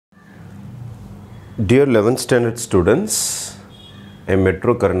Dear 11th standard students, I am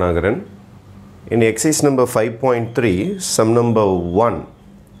Metro Karnagaran. In exercise number 5.3, sum number 1,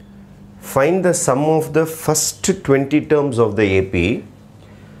 find the sum of the first 20 terms of the AP,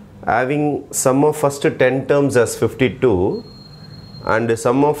 having sum of first 10 terms as 52 and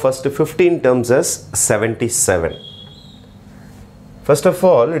sum of first 15 terms as 77. First of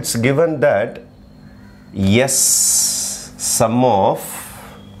all, it's given that yes, sum of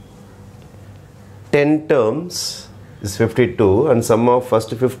 10 terms is 52 and sum of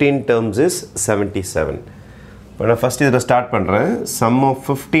first 15 terms is 77. But first is start pandren. Sum of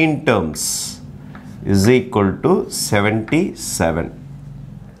 15 terms is equal to 77.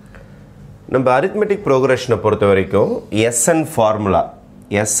 Number arithmetic progression SN formula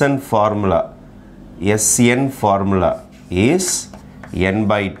is n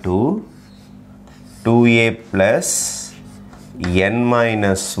by 2 2a plus n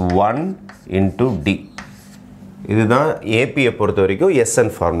minus 1 into d. This is the SN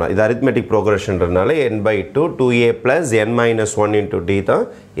formula. This is arithmetic progression. N by 2, 2a plus n minus 1 into d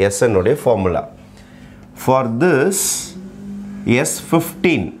is SN formula. For this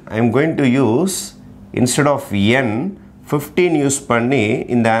S15, I am going to use, instead of n, 15 use panni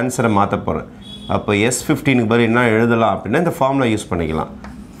in the answer. So S15 the formula use pannikilam.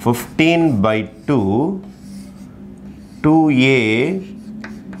 15 by 2, 2a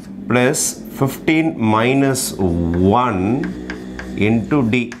plus 15 minus 1 into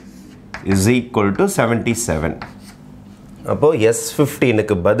d is equal to 77. Appo S15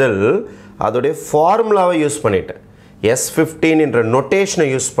 க்கு பதில் அதோட ஃபார்முலாவை use பண்ணிட்டேன். S15 என்ற நோட்டேஷனை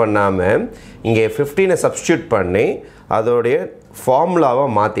use பண்ணாம இங்கே 15 substitute பண்ணி அதோட ஃபார்முலாவை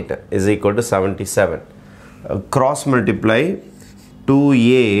மாத்திட்டேன். is equal to 77. Cross multiply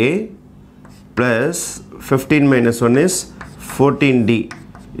 2a plus 15 minus 1 is 14d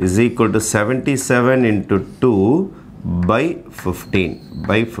is equal to 77 into 2 by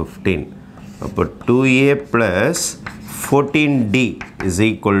 15. Upon 2a plus 14d is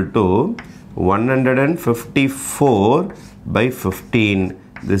equal to 154 by 15.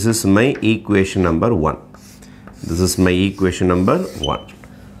 This is my equation number 1.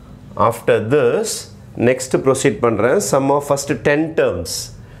 After this, next proceed pandren. Sum of first 10 terms.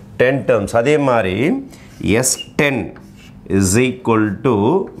 Adhe mari S10 is equal to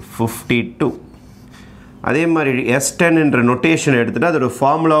 52. அதே மாதிரி S10 என்ற notation எடுத்துட்டு அதோட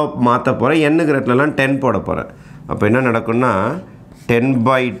formula மாத்த போறேன். n க்கு இடத்துலலாம் 10 போட போறேன். அப்ப என்ன நடக்கும்னா 10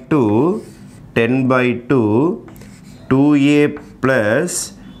 by 2 2a plus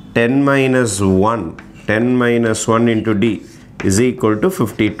 10 minus 1 into d is equal to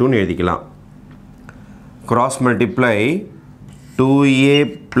 52 னு எழுதிக்கலாம். Cross multiply 2a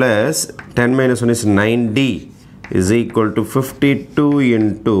plus 10 minus 1 is 9d is equal to 52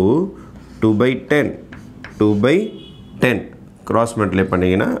 into 2 by 10. Cross multiply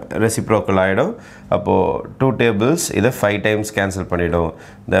பண்ணீங்கன்னா reciprocal ஆயிடும். அப்போ 2 tables இதை 5 times cancel பண்ணிடும்.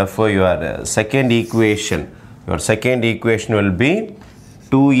 Therefore your second equation will be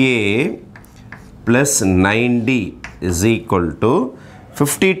 2a plus 9d is equal to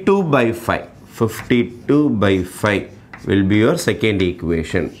 52 by 5. 52 by 5 will be your second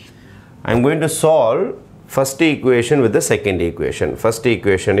equation. I am going to solve first equation with the second equation. First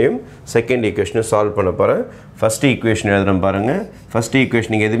equation second equation solve பண்ண போறேன். First equation எழுதுறேன் பாருங்க. First equation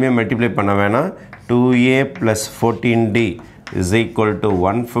நீங்க எதுமே multiply பண்ண வேணாம். 2a plus 14d is equal to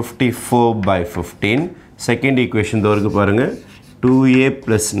 154 by 15. Second equation தோருக்கு பாருங்க. 2a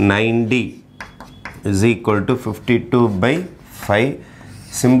plus 9d is equal to 52 by 5.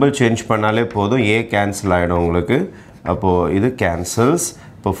 Symbol change பண்ணாலே போதும். a cancel ஆயிடும் உங்களுக்கு. அப்போ இது cancels.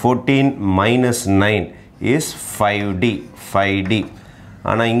 இப்போ 14 minus 9 is 5d.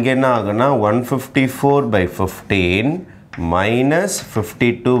 ஆனா இங்க என்ன ஆகும்னா 154 by 15 minus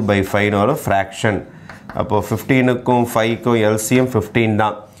 52 by 5 ஒரு fraction. அப்போ 15 க்கும் 5 க்கும் LCM 15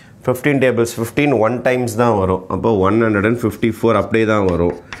 தான். 15 tables 15 1 times தான் வரும். அப்போ 154 அப்படியே தான்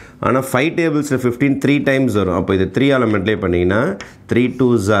வரும். ஆனா 5 tablesல 15 3 times வரும். அப்போ இது 3 ஆல மல்டிப்ளை பண்ணீங்கன்னா 3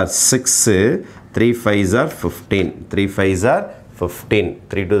 2s are 6, 3 5s are 15. 3 5s are 15.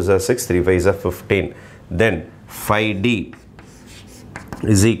 3 2s are 6, 3 5s are 15. Then 5d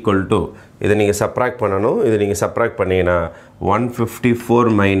is equal to, இதை நீங்கள் subtract பண்ணணும். இதை நீங்கள் subtract பண்ணீங்கன்னா 154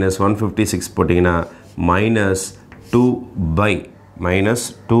 minus 156 போட்டிங்கன்னா minus 2 by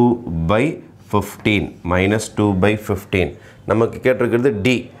 15 நமக்கு கேட்டிருக்கிறது d.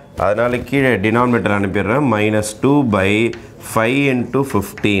 அதனால கீழே denominator அனுப்பிடுறேன். minus 2 by 5 into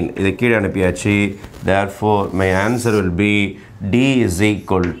 15 இதை கீழே அனுப்பியாச்சு. Therefore my answer will be d is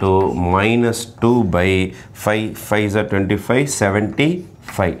equal to minus 2 by 5 5s are 25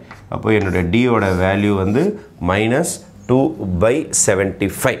 75. அப்போ என்னோட D ஓட வேல்யூ வந்து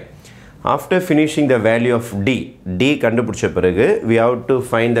 -2/75. After finishing the value of D கண்டுபிடிச்ச பிறகு we have to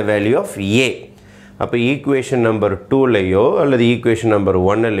find the value of A. அப்போ equation number 2 லையோ அல்லது equation number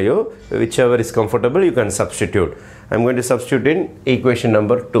 1 லையோ whichever is comfortable you can substitute. I'm going to substitute in equation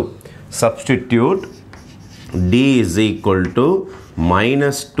number 2. Substitute D is equal to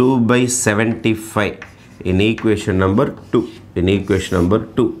 -2/75 in equation number 2. In equation number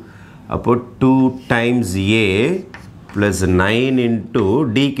 2. அப்போ 2 times A plus 9 into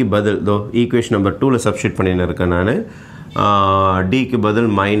D की बदल दो equation number 2 ला substitute பண்ணின இருக்கேன் நான் D की बदल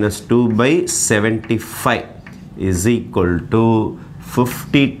 -2/75 is equal to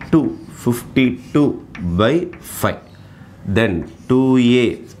 52/5. Then 2A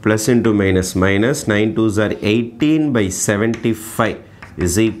plus into minus 9 2s are 18/75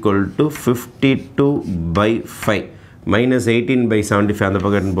 is equal to 52/5. minus 18/75 அந்த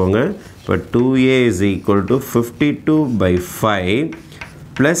பக்கம் போங்க. இப்போ 2A is equal to 52/5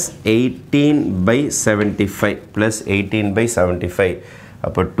 plus 18/75 plus 18/75.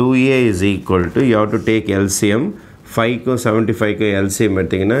 அப்போ 2A is equal to you have to take LCM 5க்கும் 75க்கு LCM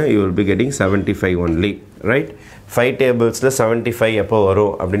எடுத்தீங்கன்னா you will be getting 75 only, right? 5 tablesல 75 எப்போ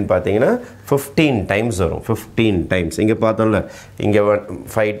வரும் அப்படின்னு பார்த்தீங்கன்னா 15 times வரும். 15 times இங்கே பார்த்தோம்ல, இங்கே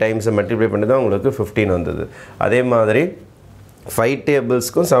 5 times மல்டிப்ளை பண்ணி தான் உங்களுக்கு 15 வந்தது. அதே மாதிரி 5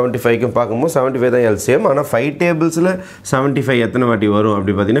 tablesக்கும் 75க்கும் பார்க்கும்போது 75 தான் LCM. ஆனால் 5 tablesல 75 எத்தனை வாட்டி வரும்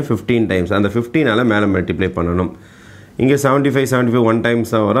அப்படி பார்த்தீங்கன்னா 15 times. அந்த 15ஆல் மேலே மல்டிப்ளை பண்ணணும். இங்கே 75 1 times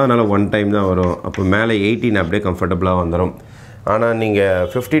தான் வரும், அதனால் 1 time தான் வரும். அப்போ மேலே 18 அப்படியே கம்ஃபர்டபுளாக வந்துடும். ஆனால் நீங்கள்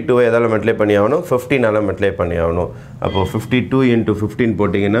 52 எதால் மல்டிப்ளை பண்ணி ஆகணும், 15ஆல் மல்டிப்ளை பண்ணி ஆகணும். அப்போது 52 into 15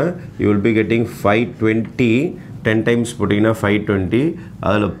 போட்டிங்கன்னா you will be getting 520. 10 times போட்டிங்கன்னா 520.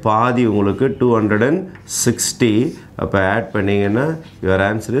 அதில் பாதி உங்களுக்கு 260. அப்போ ஆட் பண்ணிங்கன்னா your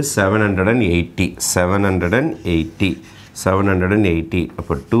answer is 780. 780.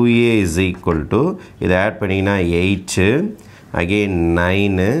 அப்போ 2A is equal to இதை ஆட் பண்ணிங்கன்னா 8 again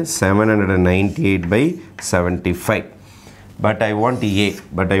 9 798/75. But I want A.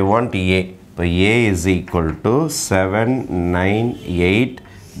 இப்போ A is equal to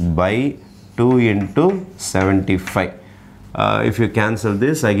 798/2 into 75. If you cancel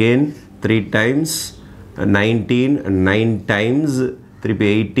this again 3 times 19 9 times 3 by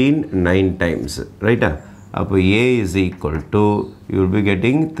 18 9 times, right? அப்போ A is equal to you will be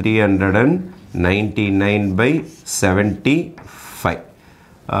getting 399/75.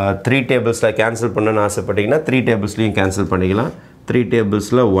 3 tablesல cancel பண்ணணும்னு ஆசைப்பட்டீங்கன்னா 3 tablesலையும் cancel பண்ணிக்கலாம். 3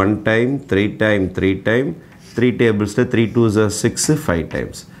 tablesல 1 time 3 time 3 time 3 tablesல 3 2s are 6 5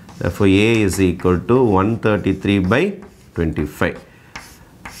 times. Therefore A is equal to 133/25.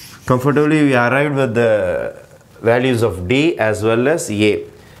 Comfortably we arrived with the values of D as well as A.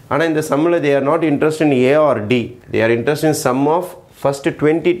 ஆனால் இந்த சம்மில் they are not interested in A or D. They are interested in sum of first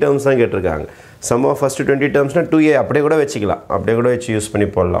 20 terms தான் கேட்டிருக்காங்க. sum of first 20 termsனால் 2A அப்படியே கூட வச்சுக்கலாம், அப்படியே கூட வச்சு யூஸ் பண்ணி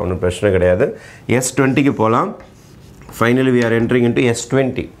போடலாம், ஒன்றும் பிரச்சனை கிடையாது. S20க்கு போகலாம். Finally we are entering into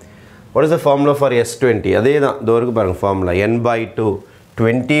S20. What is the formula for S20? அதே தான் இதோ இருக்கு பாருங்கள் formula. n/2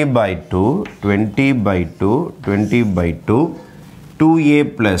 20/2 20/2 20/2 2A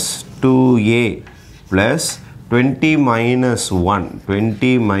plus 2A plus 20 minus 1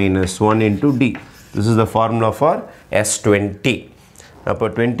 20 minus 1 into D. This is the formula for S20. அப்போ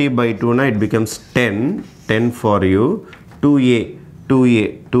 20/2 na it becomes 10 for you. 2A 2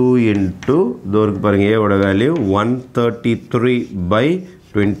 into இதோருக்கு பாருங்க A ஓட value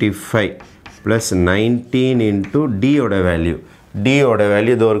 133/25 plus 19 into D ஓட value. D ஓட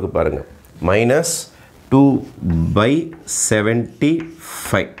வேல்யூ இதோருக்கு பாருங்க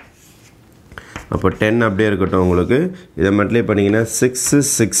 -2/75. அப்போ 10 அப்படியே இருக்கட்டும் உங்களுக்கு. இதை மல்டிப்ளை பண்ணிங்கன்னா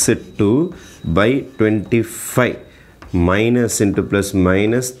 662/25 minus into plus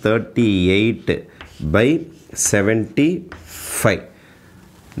minus 38/75.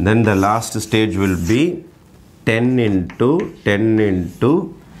 Then the last stage will be 10 into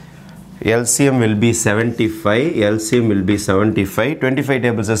LCM will be 75. LCM will be 75. 25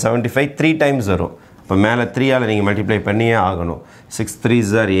 tables are 75. 3 times வரும். இப்போ மேலே 3ஆல் நீங்கள் மல்டிப்ளை பண்ணியே ஆகணும். 6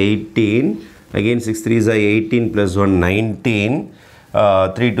 3s are 18. Again 6 3s are 18 plus 1 19.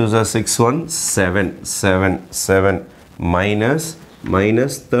 3 2s are 6 1 7 minus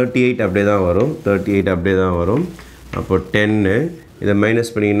 38 அப்படியே தான் வரும். 38 அப்படியே தான் வரும். அப்போ 10 இதை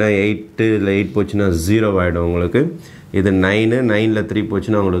மைனஸ் பண்ணிங்கன்னா 8 இல்லை 8 போச்சுன்னா 0 ஆகிடும் உங்களுக்கு. இது 9ல் 3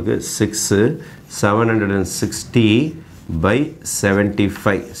 போச்சுன்னா உங்களுக்கு 6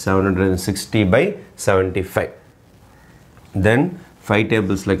 760/75 760/75. Then 5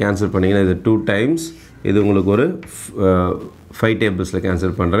 tablesல கேன்சல் பண்ணிங்கன்னா இது 2 times. இது உங்களுக்கு ஒரு 5 tablesல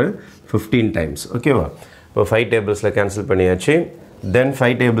cancel பண்ணுறேன் 15 times ஓகேவா இப்போ 5 tablesல cancel பண்ணியாச்சு then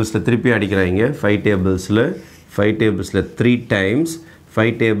 5 tablesல திருப்பி அடிக்கிறாங்க 5 tablesல 3 times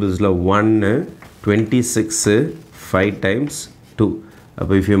 5 tablesல 1 26 5 times 2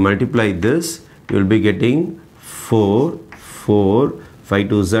 அப்போ if you multiply this you will be getting 4 5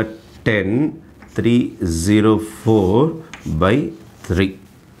 2s are 10 304 by 3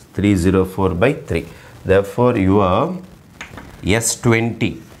 304 by 3 therefore your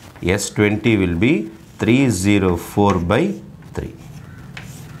S20 will be 304 by 3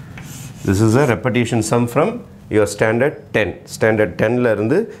 this is a repetition sum from your standard 10 ல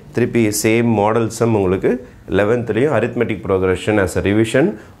இருந்து திருப்பி same model sum உங்களுக்கு 11th லயும் arithmetic progression as a revision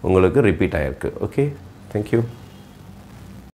உங்களுக்கு repeat ஆயிருக்கு okay thank you